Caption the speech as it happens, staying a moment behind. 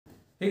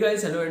Hey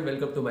guys, hello and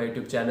welcome to my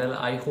YouTube channel.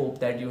 I hope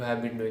that you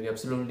have been doing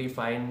absolutely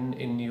fine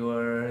in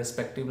your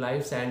respective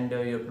lives and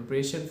your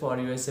preparation for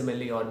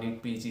USMLE or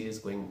NEET PG is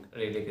going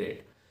really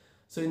great.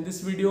 So in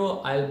this video,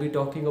 I'll be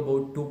talking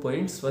about 2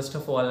 points. First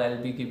of all,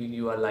 I'll be giving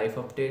you a life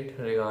update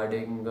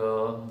regarding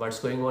what's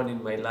going on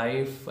in my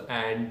life,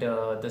 and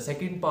the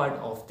second part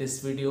of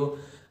this video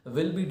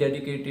will be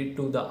dedicated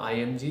to the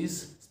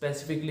IMGs,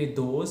 specifically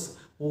those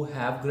who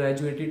have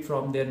graduated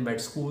from their med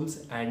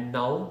schools and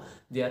now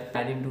they are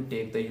planning to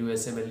take the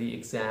USMLE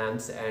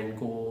exams and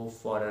go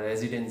for a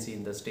residency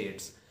in the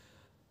states.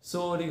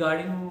 So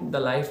regarding the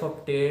life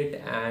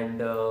update and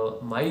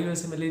my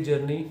USMLE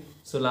journey,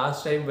 so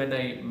last time when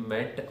I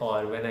met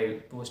or when I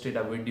posted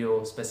a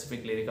video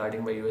specifically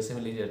regarding my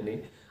USMLE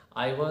journey,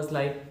 I was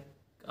like,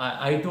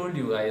 I told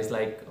you guys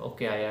like,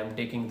 okay, I am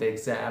taking the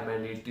exam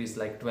and it is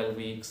like 12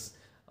 weeks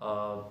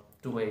to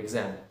my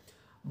exam.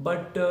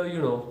 But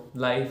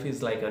life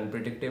is like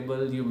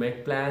unpredictable. You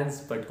make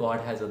plans, but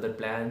God has other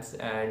plans,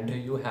 and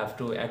you have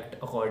to act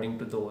according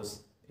to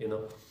those.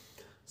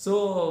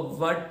 So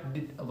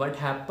what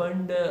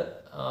happened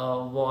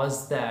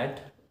was that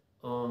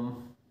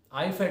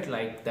I felt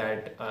like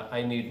that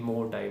I need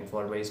more time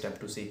for my step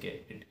to CK.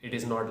 It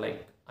is not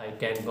like I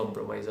can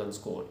compromise on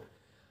score.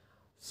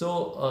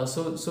 So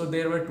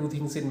there were two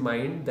things in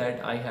mind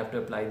that I have to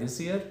apply this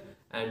year,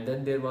 and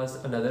then there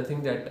was another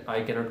thing that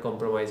I cannot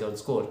compromise on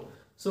score.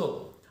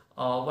 So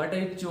what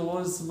I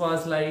chose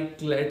was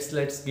like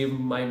let's give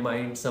my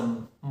mind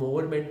some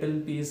more mental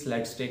peace.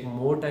 Let's take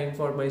more time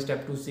for my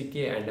step 2 CK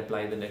and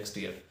apply the next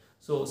year.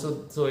 So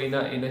in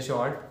a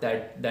short,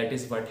 that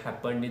is what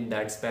happened in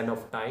that span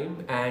of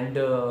time. And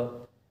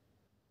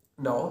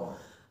now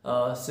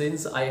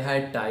since I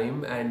had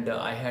time and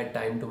I had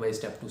time to my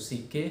step 2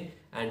 CK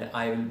and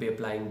I will be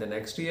applying the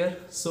next year,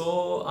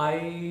 so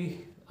I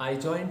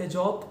joined a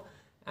job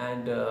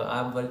and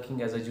I'm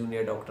working as a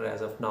junior doctor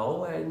as of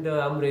now, and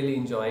I'm really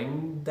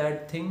enjoying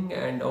that thing,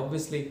 and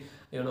obviously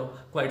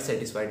quite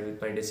satisfied with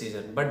my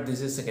decision. But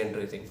this is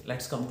secondary thing.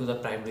 Let's come to the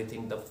primary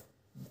thing, the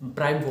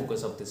prime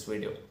focus of this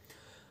video.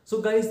 So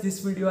guys, this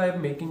video I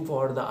am making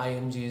for the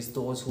IMGs,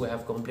 those who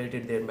have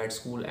completed their med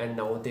school and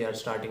now they are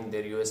starting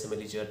their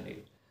USMLE journey.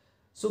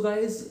 So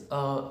guys,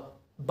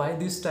 by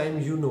this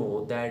time you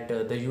know that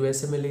the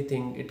USMLE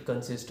thing, it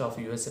consists of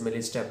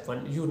USMLE step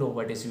 1. You know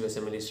what is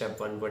USMLE step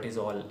 1, what is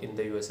all in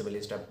the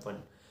USMLE step 1.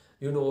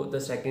 The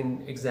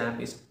second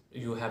exam is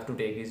you have to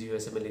take is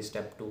USMLE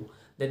step 2.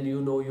 Then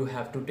you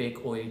have to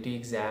take o.e.t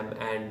exam,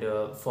 and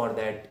for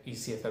that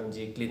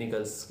ECFMG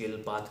clinical skill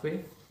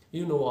pathway.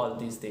 All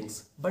these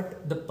things,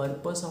 but the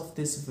purpose of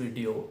this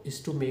video is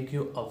to make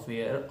you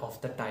aware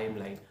of the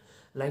timeline,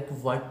 like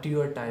what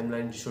your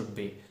timeline should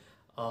be,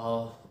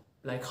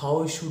 like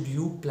how should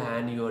you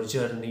plan your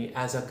journey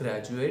as a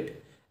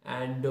graduate,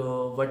 and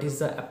what is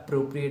the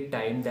appropriate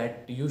time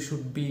that you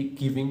should be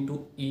giving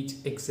to each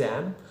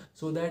exam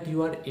so that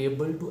you are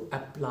able to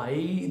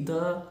apply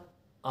the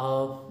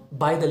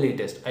by the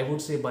latest. I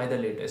would say by the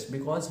latest,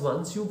 because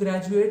once you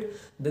graduate,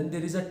 then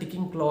there is a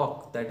ticking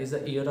clock, that is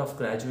the year of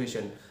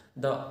graduation.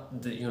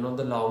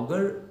 The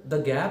longer the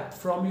gap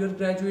from your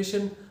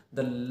graduation,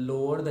 the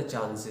lower the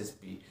chances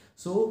be.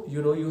 So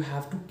you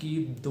have to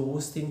keep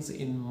those things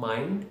in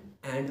mind,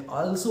 and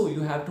also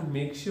you have to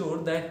make sure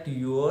that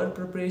your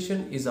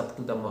preparation is up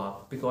to the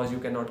mark, because you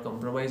cannot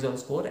compromise on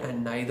score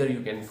and neither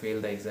you can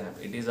fail the exam.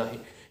 It is a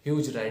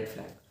huge red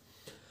flag.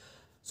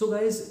 So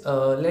guys,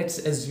 let's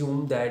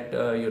assume that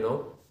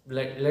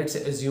let's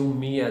assume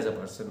me as a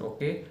person.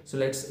 Okay, so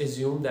let's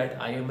assume that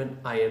I am an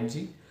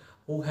IMG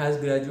who has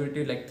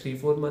graduated like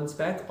 3-4 months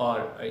back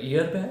or a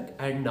year back,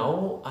 and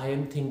now I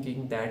am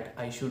thinking that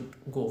I should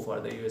go for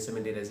the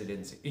USMLE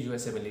residency,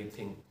 USMLE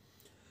thing.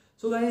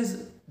 So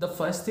guys, the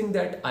first thing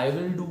that I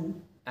will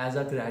do as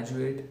a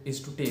graduate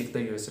is to take the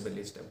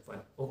USMLE step 1.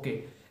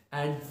 Okay,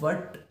 and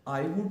what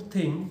I would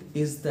think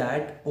is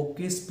that,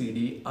 okay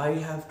Speedy, I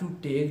have to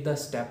take the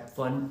step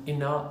 1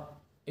 in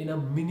a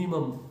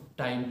minimum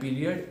time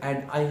period,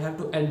 and I have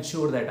to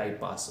ensure that I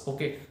pass.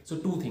 Okay, so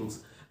two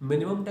things: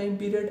 minimum time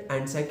period,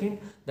 and second,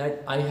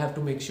 that I have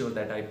to make sure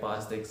that I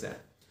pass the exam.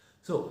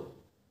 So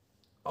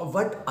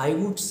what I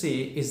would say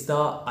is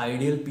the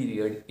ideal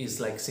period is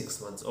like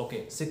 6 months.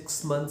 Okay,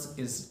 6 months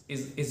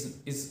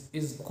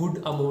is good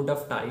amount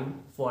of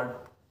time for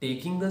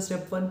taking the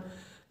step 1,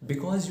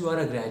 because you are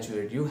a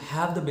graduate, you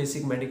have the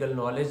basic medical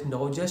knowledge.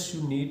 Now just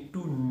you need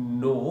to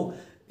know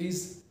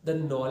is the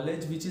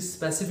knowledge which is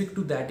specific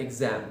to that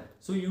exam.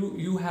 So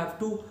you have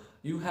to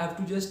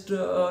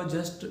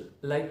just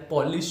like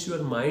polish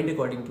your mind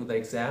according to the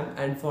exam,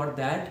 and for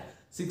that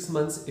 6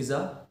 months is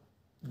a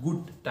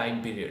good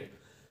time period.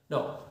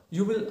 Now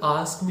you will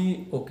ask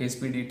me, okay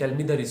Speedy, tell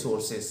me the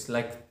resources,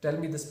 like tell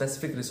me the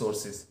specific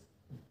resources.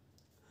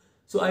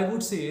 So I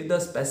would say the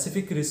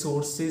specific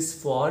resources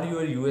for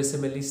your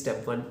USMLE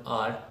step 1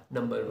 are: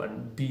 number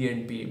 1,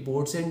 B&B,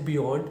 Boards and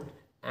Beyond,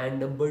 and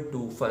number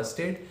 2, First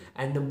Aid,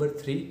 and number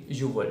 3,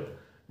 UWorld.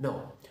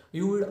 Now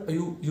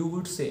you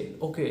would say,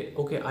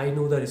 okay, I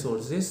know the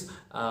resources,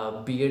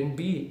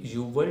 B&B,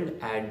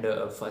 UWorld,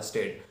 and First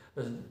Aid.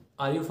 Uh,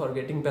 are you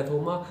forgetting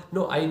Pathoma?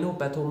 No, I know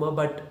Pathoma,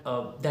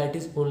 but that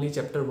is only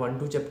chapter 1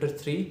 to chapter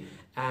 3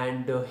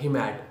 and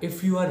Hemat.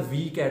 If you are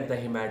weak at the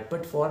Hemat,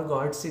 but for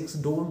God's sakes,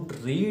 don't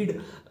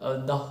read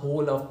the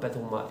whole of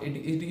Pathoma.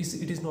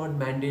 It is not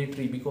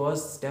mandatory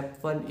because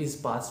step 1 is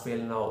pass fail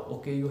now.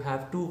 Okay, you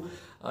have to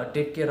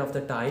take care of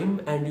the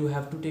time and you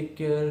have to take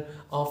care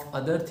of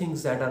other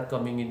things that are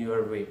coming in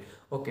your way.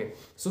 Okay,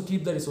 so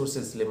keep the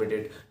resources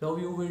limited. Now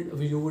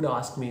you would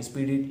ask me,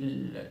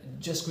 Speedy,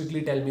 just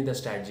quickly tell me the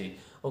strategy.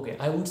 Okay,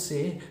 I would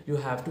say you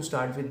have to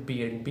start with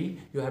BNP.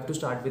 You have to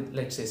start with,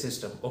 let's say,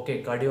 system.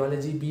 Okay,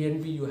 cardiology,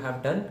 BNP you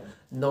have done.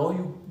 Now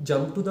you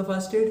jump to the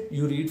first aid.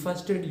 You read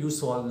first aid. You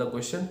solve the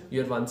question.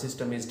 Your one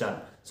system is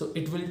done. So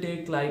it will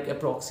take like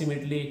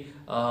approximately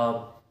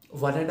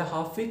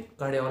 1.5 week.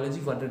 Cardiology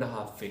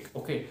 1.5 week.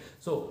 Okay,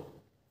 so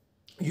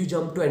you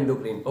jump to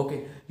endocrine.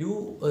 Okay,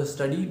 you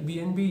study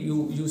BNB,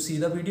 you see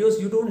the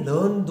videos, you don't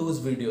learn those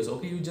videos.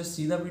 Okay, you just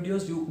see the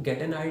videos, you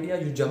get an idea,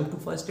 you jump to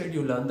first aid,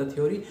 you learn the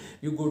theory,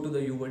 you go to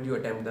the U-World, you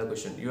attempt the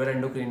question, your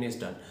endocrine is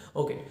done.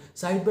 Okay,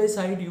 side by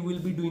side you will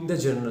be doing the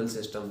general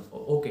system.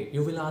 Okay,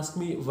 you will ask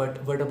me,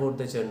 what about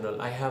the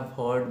general? I have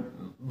heard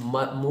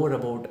more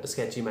about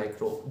sketchy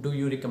micro. Do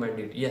you recommend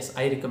it? Yes,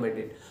 I recommend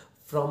it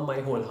from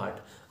my whole heart.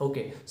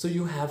 Okay, so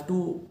you have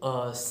to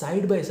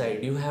side by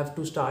side you have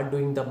to start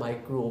doing the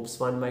microbes,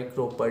 1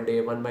 microbe per day,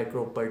 1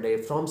 microbe per day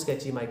from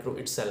sketchy micro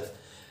itself.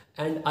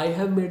 And I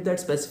have made that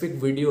specific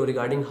video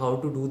regarding how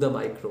to do the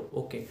micro.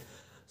 Okay,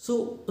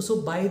 so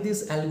by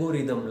this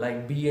algorithm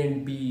like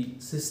B&B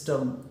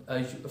system,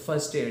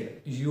 first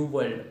aid,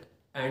 U-World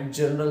and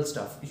general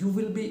stuff, you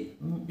will be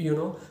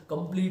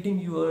completing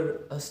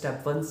your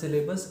step 1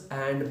 syllabus,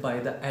 and by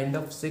the end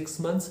of 6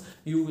 months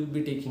you will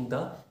be taking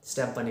the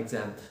step 1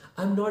 exam.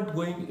 I'm not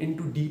going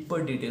into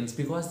deeper details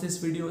because this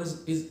video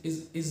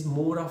is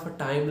more of a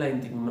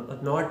timeline thing,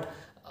 not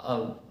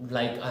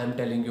like I'm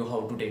telling you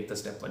how to take the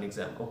step 1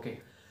 exam.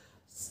 Okay,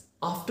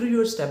 after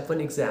your step 1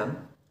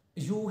 exam,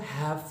 you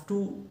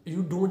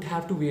don't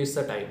have to waste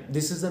the time.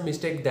 This is a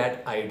mistake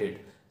that I did.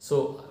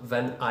 So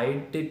when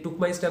I took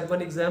my step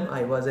 1 exam,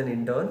 I was an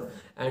intern,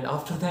 and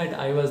after that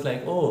I was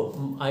like,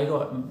 oh,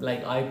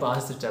 I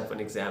passed the step 1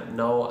 exam,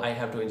 now I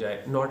have to enjoy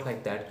it. Not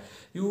like that.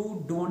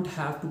 You don't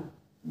have to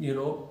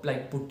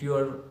put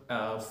your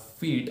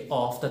feet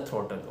off the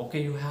throttle.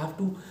 Okay, you have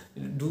to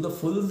do the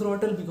full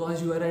throttle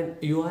because you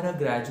are a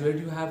graduate.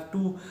 You have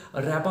to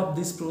wrap up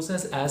this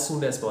process as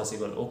soon as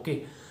possible.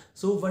 Okay,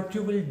 so what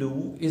you will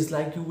do is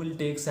like you will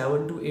take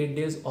 7 to 8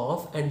 days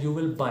off and you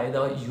will buy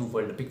the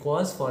U-World,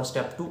 because for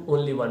step 2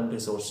 only one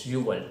resource,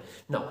 U-World.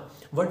 Now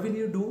what will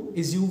you do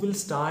is you will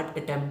start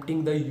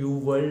attempting the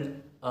U-World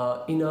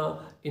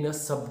in a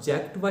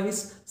subject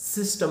wise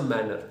system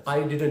manner.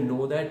 I didn't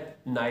know that,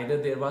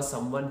 neither there was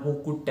someone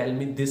who could tell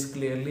me this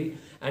clearly,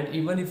 and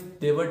even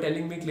if they were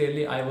telling me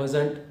clearly, I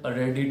wasn't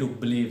ready to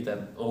believe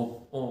them.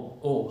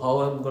 Oh, how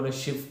I'm gonna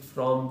shift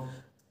from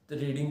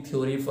reading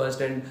theory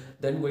first and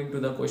then going to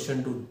the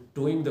question to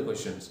doing the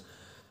questions.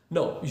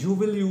 No, you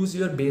will use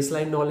your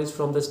baseline knowledge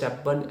from the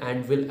step 1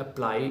 and will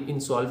apply in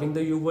solving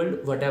the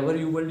U-World. Whatever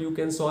U-World you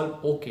can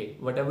solve, okay.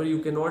 Whatever you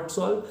cannot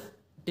solve,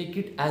 take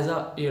it as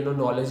a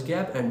knowledge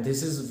gap, and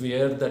this is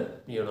where the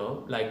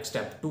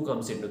step 2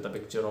 comes into the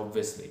picture,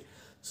 obviously.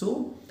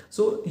 So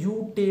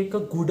you take a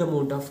good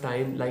amount of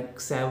time, like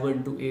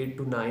 7 to 8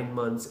 to 9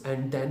 months,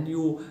 and then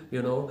you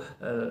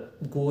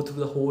go through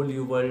the whole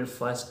U-World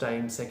first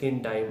time,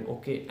 second time.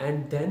 Okay,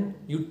 and then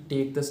you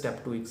take the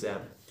step 2 exam.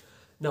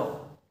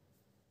 Now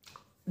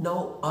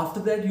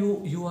after that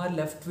you are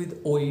left with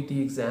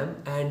o.e.t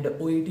exam, and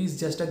o.e.t is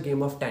just a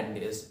game of 10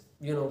 days.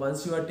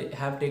 Once you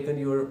have taken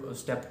your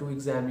step 2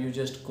 exam, you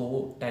just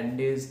go 10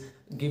 days,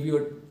 give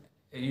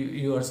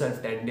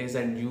yourself 10 days,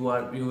 and you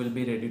will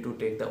be ready to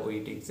take the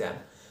o.e.t exam.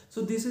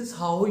 So this is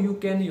how you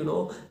can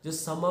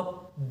just sum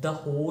up the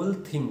whole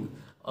thing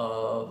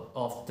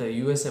of the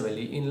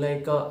USMLE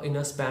in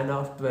a span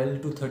of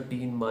 12 to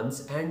 13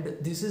 months, and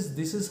this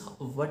is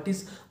what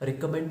is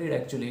recommended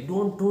actually.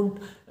 Don't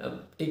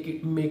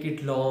make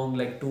it long,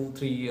 like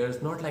 2-3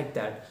 years, not like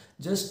that.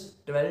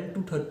 Just 12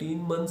 to 13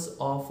 months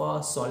of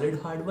a solid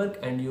hard work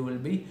and you will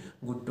be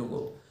good to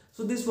go.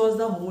 So this was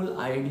the whole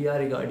idea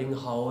regarding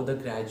how the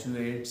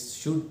graduates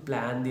should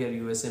plan their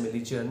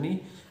USMLE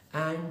journey.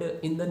 And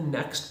in the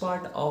next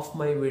part of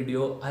my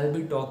video, I'll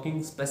be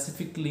talking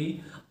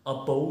specifically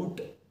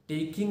about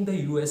taking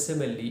the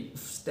USMLE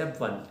step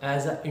 1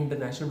 as an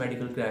international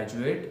medical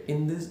graduate,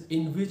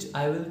 in which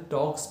I will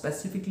talk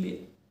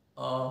specifically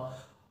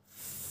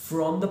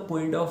from the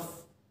point of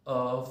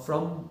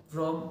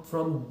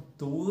from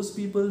those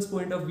people's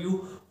point of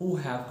view who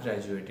have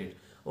graduated.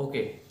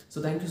 Okay,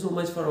 so thank you so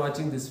much for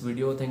watching this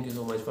video. Thank you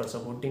so much for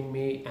supporting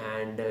me,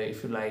 and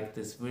if you like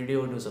this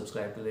video, do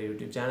subscribe to the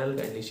YouTube channel.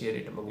 Kindly share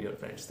it among your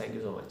friends. Thank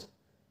you so much.